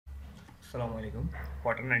আসসালামু আলাইকুম।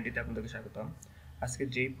 ফর্ট্রান 90 তে আপনাদেরকে স্বাগতম। আজকে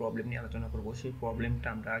যেই প্রবলেম নিয়ে আলোচনা করব সেই প্রবলেমটা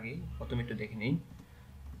আমরা আগে প্রথমে একটু দেখে নিই।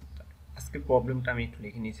 আজকে প্রবলেমটা আমি একটু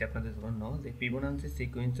লিখে নিয়েছি আপনাদের জন্য যে ফিবোনাচি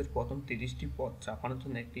সিকোয়েন্সের প্রথম 30টি পদ চাপানোর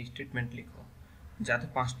জন্য একটি স্টেটমেন্ট লিখো যাতে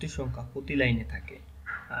 5টি সংখ্যা প্রতি লাইনে থাকে।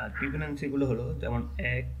 আর ফিবোনাচিগুলো হলো যেমন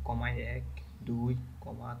 1, 1, 2,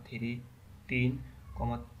 3, 3,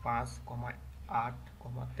 5, 8,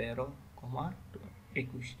 13,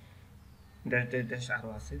 21 ড্যাশ আরও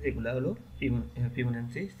আছে, যেগুলো হলো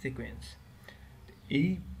ফিবোনাচি সিকোয়েন্স। এই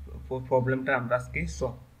প্রবলেমটা আমরা আজকে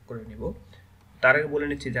সলভ করে নেব। তার আগে বলে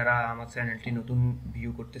নিচ্ছি, যারা আমার চ্যানেলটি নতুন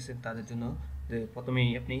ভিউ করতেছেন তাদের জন্য যে প্রথমেই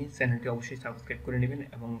আপনি চ্যানেলটি অবশ্যই সাবস্ক্রাইব করে নেবেন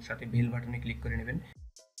এবং সাথে বেল বাটনে ক্লিক করে নেবেন।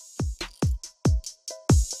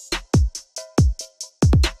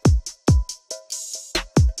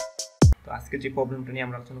 তো আজকে যে প্রবলেমটা নিয়ে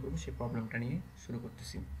আমরা আলোচনা করবো সেই প্রবলেমটা নিয়ে শুরু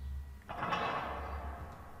করতেছি।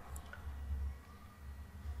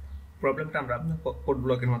 প্রবলেমটা আমরা আপনার কোড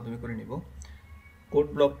ব্লকের মাধ্যমে করে নেব। কোড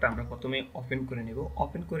ব্লকটা আমরা প্রথমে ওপেন করে নেব।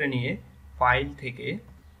 ওপেন করে নিয়ে ফাইল থেকে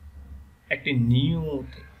একটি নিউ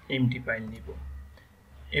এমটি ফাইল নেব।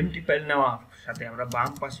 এমটি ফাইল নেওয়ার সাথে আমরা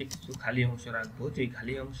বাম পাশে কিছু খালি অংশ রাখবো, যেই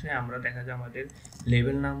খালি অংশে আমরা দেখা যায় আমাদের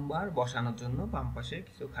লেভেল নাম্বার বসানোর জন্য বাম পাশে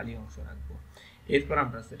কিছু খালি অংশ রাখবো। এরপর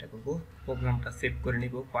আমরা যেটা করব, প্রোগ্রামটা সেভ করে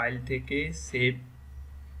নিব। ফাইল থেকে সেভ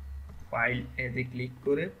ফাইল এজে ক্লিক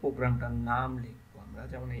করে প্রোগ্রামটার নাম লিখবো আমরা।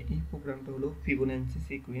 যেমন এই প্রোগ্রামটা হলো ফিবোনাচি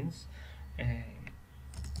সিকোয়েন্স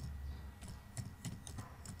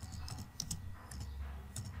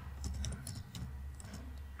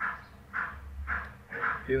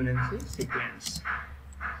Fibonacci sequence.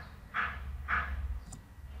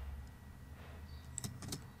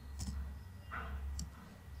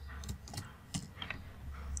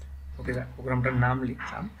 ওকে, প্রোগ্রামটার নাম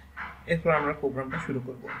লিখলাম। এরপর আমরা প্রোগ্রামটা শুরু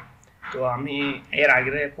করব। তো আমি এর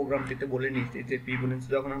আগের প্রোগ্রামটিতে বলে নিয়েছি যে ফিবোনাচি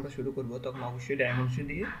যখন আমরা শুরু করব তখন অবশ্যই ডাইমেনশন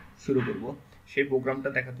দিয়ে শুরু করব। সেই প্রোগ্রামটা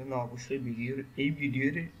দেখার জন্য অবশ্যই এই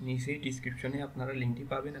ভিডিওর নিচে ডিসক্রিপশনে আপনারা লিঙ্কটি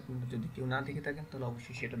পাবেন। আপনারা যদি কেউ না দেখে থাকেন তাহলে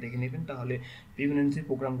অবশ্যই সেটা দেখে নেবেন, তাহলে ফিবোনাচি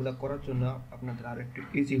প্রোগ্রামগুলো করার জন্য আপনাদের আরও একটু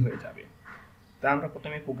ইজি হয়ে যাবে। তা আমরা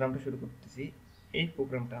প্রথমে প্রোগ্রামটা শুরু করতেছি। এই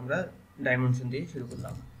প্রোগ্রামটা আমরা ডাইমেনশন দিয়ে শুরু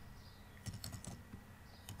করলাম।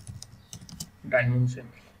 ডাইমেনশন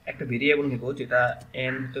একটা ভেরিয়েবল নেব, যেটা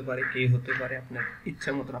n হতে পারে, k হতে পারে, আপনার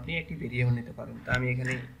ইচ্ছা মতন আপনি একটি ভেরিয়েবল নিতে পারেন। তা আমি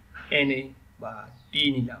এখানে n বা t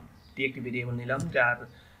নিলাম, t একটি ভেরিয়েবল নিলাম, যার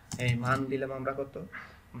মান দিলাম আমরা কত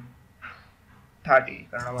 30,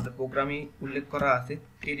 কারণ আমাদের প্রোগ্রামে উল্লেখ করা আছে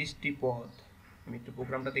 30টি পদ। আমি একটু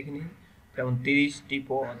প্রোগ্রামটা দেখে নিই। যেমন 30টি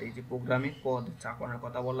পদ, এই যে প্রোগ্রামে পদ চাপানোর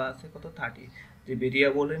কথা বলা আছে কত 30, যে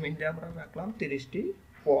ভেরিয়েবলের মধ্যে আমরা রাখলাম 30টি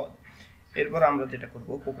পদ। এরপর আমরা যেটা করব,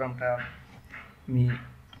 প্রোগ্রামটা আমি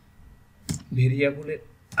ভেরিয়েবলের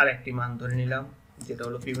আরেকটি মান ধরে নিলাম, যেটা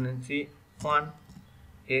হলো ফিবোনাচি 1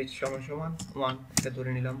 এর সমান 1, এটা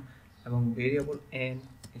ধরে নিলাম, এবং variable n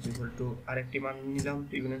is equal to আরেকটি মান নিলাম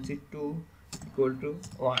ফিবোনাচি 2 ইকুয়াল টু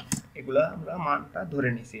 1। এগুলা আমরা মানটা ধরে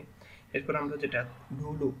নিছি। এরপর আমরা যেটা ডু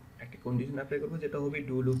লুপ একটা কন্ডিশন অ্যাপ্লাই করব, যেটা হবে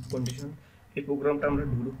ডু লুপ কন্ডিশন। এই প্রোগ্রামটা আমরা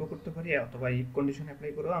ডু লুপও করতে পারি অথবা ইফ কন্ডিশন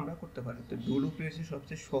অ্যাপ্লাই করেও আমরা করতে পারি। তো ডু লুপ হচ্ছে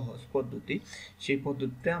সবচেয়ে সহজ পদ্ধতি, সেই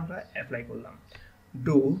পদ্ধতিতে আমরা অ্যাপ্লাই করলাম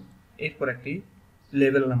ডু। এরপর একটি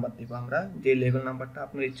লেভেল নাম্বার দিব আমরা, যে লেভেল নাম্বারটা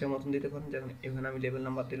আপনার ইচ্ছা মতন দিতে পারেন। যেমন এখানে আমি লেভেল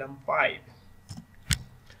নাম্বার দিলাম 5,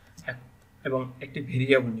 এবং একটি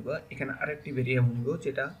ভেরিয়েবল নিব। এখানে আরেকটি ভেরিয়েবল নিব,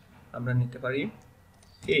 যেটা আমরা নিতে পারি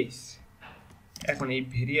এস। এখন এই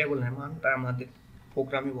ভেরিয়েবলের মানটা আমাদের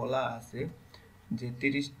প্রোগ্রামে বলা আছে যে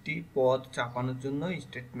 30টি পদ চাপানোর জন্য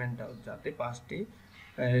স্টেটমেন্ট দাও যাতে 5টি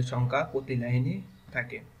সংখ্যা প্রতি লাইনে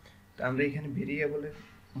থাকে। তো আমরা এখানে ভেরিয়েবলের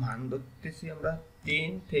মান ধরতেছি আমরা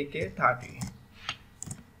 10 থেকে 30।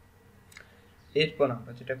 এরপর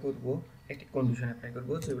আমরা যেটা করব, একটি কন্ডিশন অ্যাপ্লাই করব,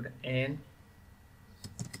 যেটা n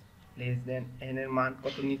লেস দেন n এর মান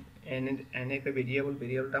কত n একটা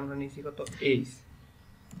ভেরিয়েবলটা আমরা নিয়েছি কত h।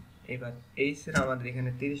 এবার h এর আমাদের এখানে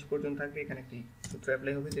 30 পর্যন্ত থাকবে। এখানে একটি সূত্র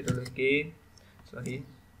অ্যাপ্লাই হবে, যেটা হলো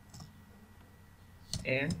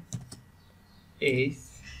n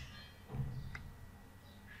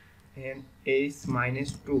h minus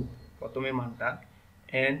 2, প্রথমে মানটা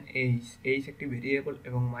n h একটি ভেরিয়েবল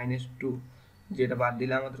এবং -2, যেটা বাদ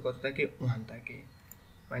দিলে আমাদের কত থাকে 1 থাকে,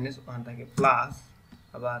 -1 থাকে, প্লাস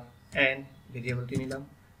আবার n ভেরিয়েবলটি নিলাম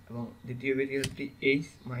এবং দ্বিতীয় ভেরিয়েবলটি h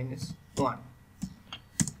 -1।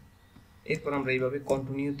 এরপর আমরা এইভাবে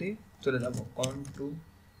কন্টিনিউতে চলে যাব,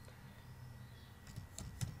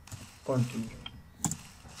 কন্টিনিউ।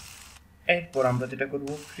 এরপর আমরা যেটা করব,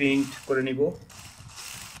 প্রিন্ট করে নিব।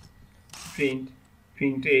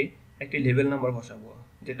 প্রিন্টে একটি লেভেল নাম্বার বসাবো,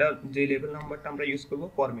 যে লেভেল নাম্বারটা আমরা ইউজ করব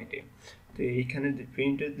ফরম্যাটে। তো এইখানে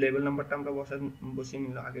প্রিন্টের লেভেল নাম্বারটা আমরা বসিয়ে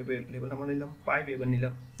নিলাম, আগে লেভেল নাম্বার নিলাম 5, এবার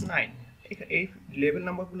নিলাম 9। এই লেভেল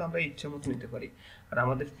নাম্বারগুলো আমরা ইচ্ছা মতো নিতে পারি। আর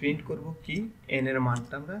আমাদের প্রিন্ট করব কি, এন এর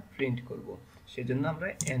মানটা আমরা প্রিন্ট করব, সেজন্য আমরা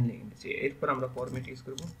এন লিখে নিচ্ছি। এরপর আমরা ফরম্যাট ইউজ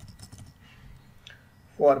করব।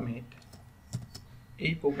 ফরম্যাট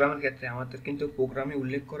এই প্রোগ্রামের ক্ষেত্রে আমাদের কিন্তু প্রোগ্রামে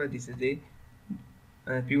উল্লেখ করে দিছে যে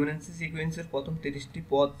ফিবোনাচি সিকোয়েন্সের প্রথম 30টি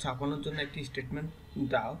পদ ছাপানোর জন্য একটি স্টেটমেন্ট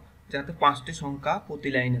দাও যাতে 5টি সংখ্যা প্রতি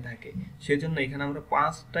লাইনে থাকে। সেজন্য এখানে আমরা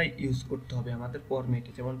 5টা ইউজ করতে হবে আমাদের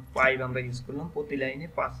ফরম্যাটে, যেমন 5 আমরা ইউজ করলাম, প্রতি লাইনে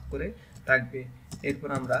 5 করে থাকবে। এরপর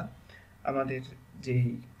আমরা আমাদের যে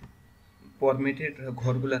ফরম্যাটের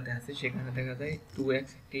ঘরগুলোতে আছে সেখানে দেখা যায় 2x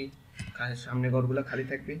একটি সামনে ঘরগুলো খালি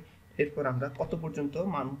থাকবে। এরপর আমরা কত পর্যন্ত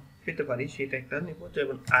মান পেতে পারি সেটা একটা নেব,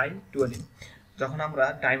 যেমন I12। যখন আমরা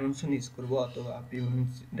ডাইমেনশন ইউজ করব অথবা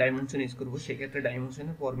ডাইমেনশন ইউজ করব, সেক্ষেত্রে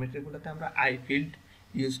ডাইমেনশনের ফরম্যাটগুলোতে আমরা আই ফিল্ড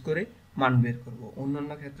ইউজ করে মান বের করব।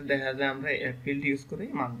 অন্যান্য ক্ষেত্রে দেখা যায় আমরা এফ ফিল্ড ইউজ করে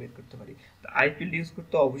মান বের করতে পারি। তো আই ফিল্ড ইউজ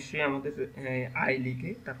করতে অবশ্যই আমাদের আই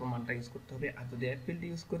লিখে তারপর মানটা ইউজ করতে হবে। আর যদি এফ ফিল্ড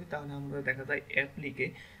ইউজ করি তাহলে আমরা দেখা যায় এফ লিখে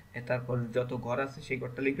তারপর যত ঘর আছে সেই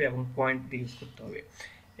ঘরটা লিখবে এবং পয়েন্ট দিয়ে ইউজ করতে হবে।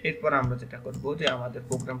 এরপর আমরা যেটা করব যে আমাদের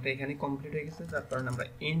প্রোগ্রামটা এখানে কমপ্লিট হয়ে গেছে, তার কারণে আমরা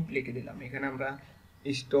ইন্ট লিখে দিলাম। এখানে আমরা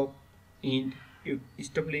স্টপ ইন্ট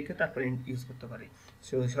স্টপ লিখে তারপর ইন্ট ইউজ করতে পারি।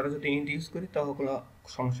 সরাসরি ইন্ট ইউজ করি তাহলে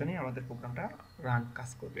সমস্যা নেই, আমাদের প্রোগ্রামটা রান কাজ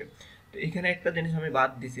করবে। তো এখানে একটা জিনিস আমি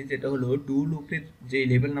বাদ দিছি, যেটা হলো ডু লুপের যে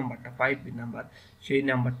লেভেল নাম্বারটা 5 বিট নাম্বার, সেই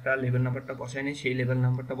নাম্বারটা লেভেল নাম্বারটা বসাই নেই, সেই লেভেল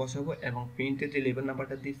নাম্বারটা বসাবো এবং প্রিন্টে যে লেভেল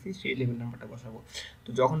নাম্বারটা দিচ্ছি সেই লেভেল নাম্বারটা বসাবো। তো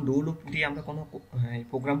যখন ডু লুপ দিয়ে আমরা কোনো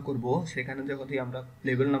প্রোগ্রাম করব, সেখানে যদি আমরা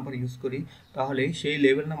লেভেল নাম্বার ইউজ করি তাহলে সেই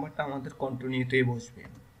লেভেল নাম্বারটা আমাদের কন্টিনিউতেই বসবে।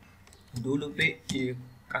 ডু লুপে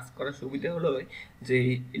কাজ করার সুবিধা হলো যে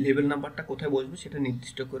লেভেল নাম্বারটা কোথায় বসবে সেটা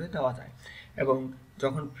নির্দিষ্ট করে দেওয়া যায়। এবং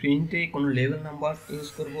যখন প্রিন্টে কোনো লেভেল নাম্বার ইউজ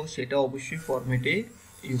করব সেটা অবশ্যই ফরম্যাটে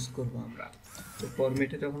ইউজ করব আমরা। তো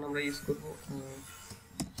ফরম্যাটে যখন আমরা ইউজ করব,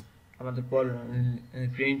 আমাদের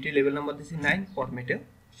প্রিন্টে লেভেল নাম্বার দিয়েছি 9, ফরম্যাটে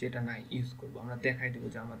সেটা 9 ইউজ করব। আমরা দেখাই দেবো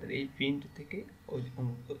যে আমাদের এই প্রিন্ট থেকে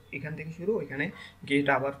এখান থেকে শুরু, ওইখানে গেট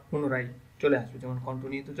আবার পুনরায় চলে আসবে। যেমন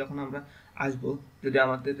কন্টিনিউতে যখন আমরা আসবো, যদি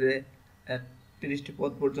আমাদের 30টি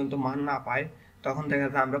পদ পর্যন্ত মান না পায়, তখন দেখা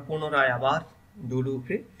যায় আমরা পুনরায় আবার ডু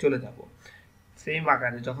লুপে চলে যাব। সেম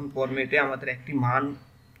আকারে যখন ফরম্যাটে আমাদের একটি মান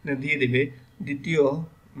দিয়ে দেবে, দ্বিতীয়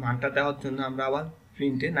মানটা দেওয়ার জন্য আমরা আবার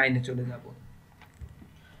প্রিন্টে 9-এ চলে যাব।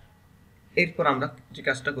 এরপর আমরা যে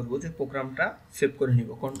কাজটা করব যে প্রোগ্রামটা সেভ করে নিব।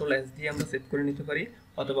 কন্ট্রোল-S দিয়ে আমরা সেভ করে নিতে পারি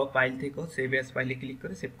অথবা ফাইল থেকেও সেভ অ্যাজ ফাইলে ক্লিক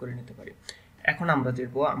করে সেভ করে নিতে পারি। এখন আমরা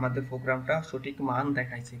দেখব আমাদের প্রোগ্রামটা সঠিক মান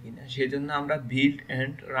দেখাইছে কিনা, সেজন্য আমরা বিল্ড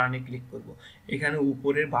এন্ড রানে ক্লিক করব। এখানে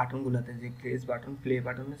উপরের বাটনগুলোতে যে প্লেস বাটন, প্লে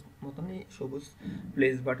বাটনের মতনই সবুজ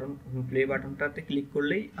প্লে বাটনটাতে ক্লিক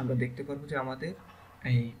করলেই আমরা দেখতে পারবো যে আমাদের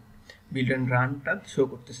এই বিল্ড এন্ড রানটা শো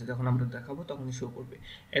করতেছে। যখন আমরা দেখাবো তখনই শো করবে।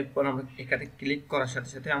 এরপর আমরা এখানে ক্লিক করার সাথে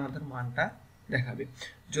সাথে আমাদের মানটা দেখাবে।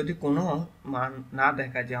 যদি কোনো মান না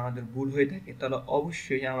দেখায়, যে আমাদের ভুল হয়ে থাকে, তাহলে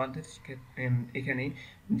অবশ্যই আমাদের এখানে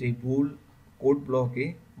যে ভুল কোড ব্লকে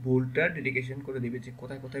ভুলটা ডেডিকেশন করে দিবে যে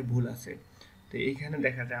কোথায় কোথায় ভুল আছে। তো এইখানে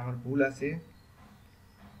দেখা যায় আমার ভুল আছে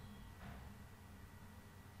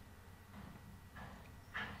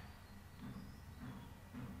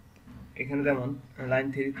এখানে, যেমন লাইন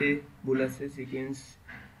 3-তে ভুল আছে সিকোয়েন্স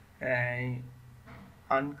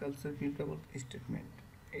আনকালচারেবল স্টেটমেন্ট,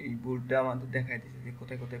 এই ভুলটা আমাদের দেখাই দিচ্ছে যে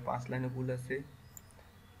কোথায় কোথায় 5 লাইনে ভুল আছে।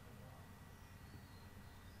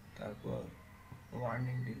 তারপর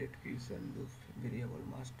warning delete future loop variable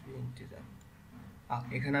must be integer.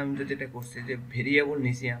 এখানে আমি যেটা করছি যে ভেরিয়েবল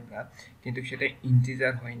নিয়েছি আমরা, কিন্তু সেটা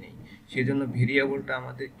ইন্টিজার হয় নাই, সেজন্য ভেরিয়েবলটা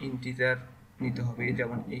আমাদের ইন্টিজার নিতে হবে।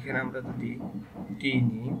 যেমন এখানে আমরা যদি টি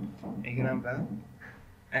নিই, এখানে আমরা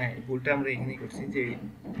ভুলটা আমরা এখানেই করছি যে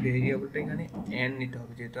ভেরিয়েবলটা এখানে এন নিতে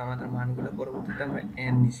হবে, যেহেতু আমাদের মানগুলো পরবর্তীতে আমরা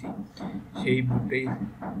এন নিছি, সেই ভুলটাই।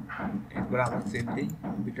 এরপর আবার সেভ দিই,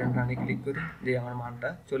 রিটার্ন রানে ক্লিক করি, যে আমার মানটা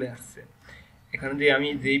চলে আসছে। এখানে যে আমি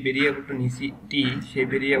যেই ভেরিয়েবলটা নিছি টি, সেই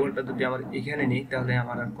ভেরিয়েবলটা যদি আমার এখানে নেই তাহলে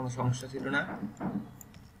আমার আর কোনো সমস্যা ছিল না।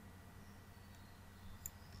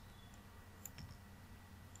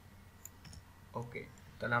 ওকে,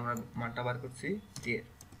 তাহলে আমরা মানটা বার করছি টি এর।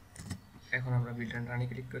 এখন আমরা বিল্ড এন্ড রানে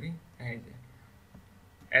ক্লিক করি, এই যে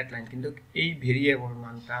অ্যাড লাইন। কিন্তু এই ভেরিয়েবল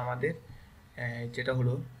মানটা আমাদের যেটা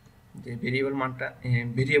হলো যে ভেরিয়েবল মানটা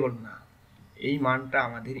ভেরিয়েবল না, এই মানটা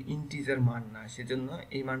আমাদের ইন্টিজার মান না, সেজন্য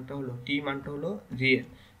এই মানটা হলো টি মানটা হলো রিয়েল,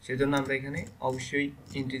 সেজন্য আমরা এখানে অবশ্যই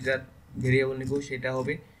ইন্টিজার ভেরিয়েবল নিব, সেটা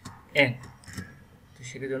হবে এন। তো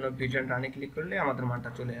সেটার জন্য বিল্ড এন্ড রানে ক্লিক করলে আমাদের মানটা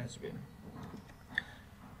চলে আসবে।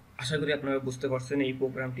 আশা করি আপনারা বুঝতে পারছেন এই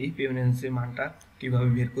প্রোগ্রামটি ফিবোনাচি মানটা কিভাবে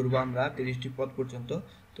বের করব আমরা 30টি পদ পর্যন্ত।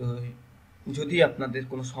 তো যদি আপনাদের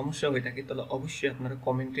কোনো সমস্যা হয়ে থাকে তাহলে অবশ্যই আপনারা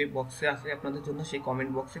কমেন্টে বক্সে আছে আপনাদের জন্য, সেই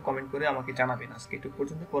কমেন্ট বক্সে কমেন্ট করে আমাকে জানাবেন। আজকে এটুকু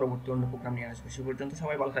পর্যন্ত, পরবর্তী অন্য প্রোগ্রাম নিয়ে আসবে। সে পর্যন্ত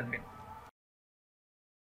সবাই ভালো থাকবেন।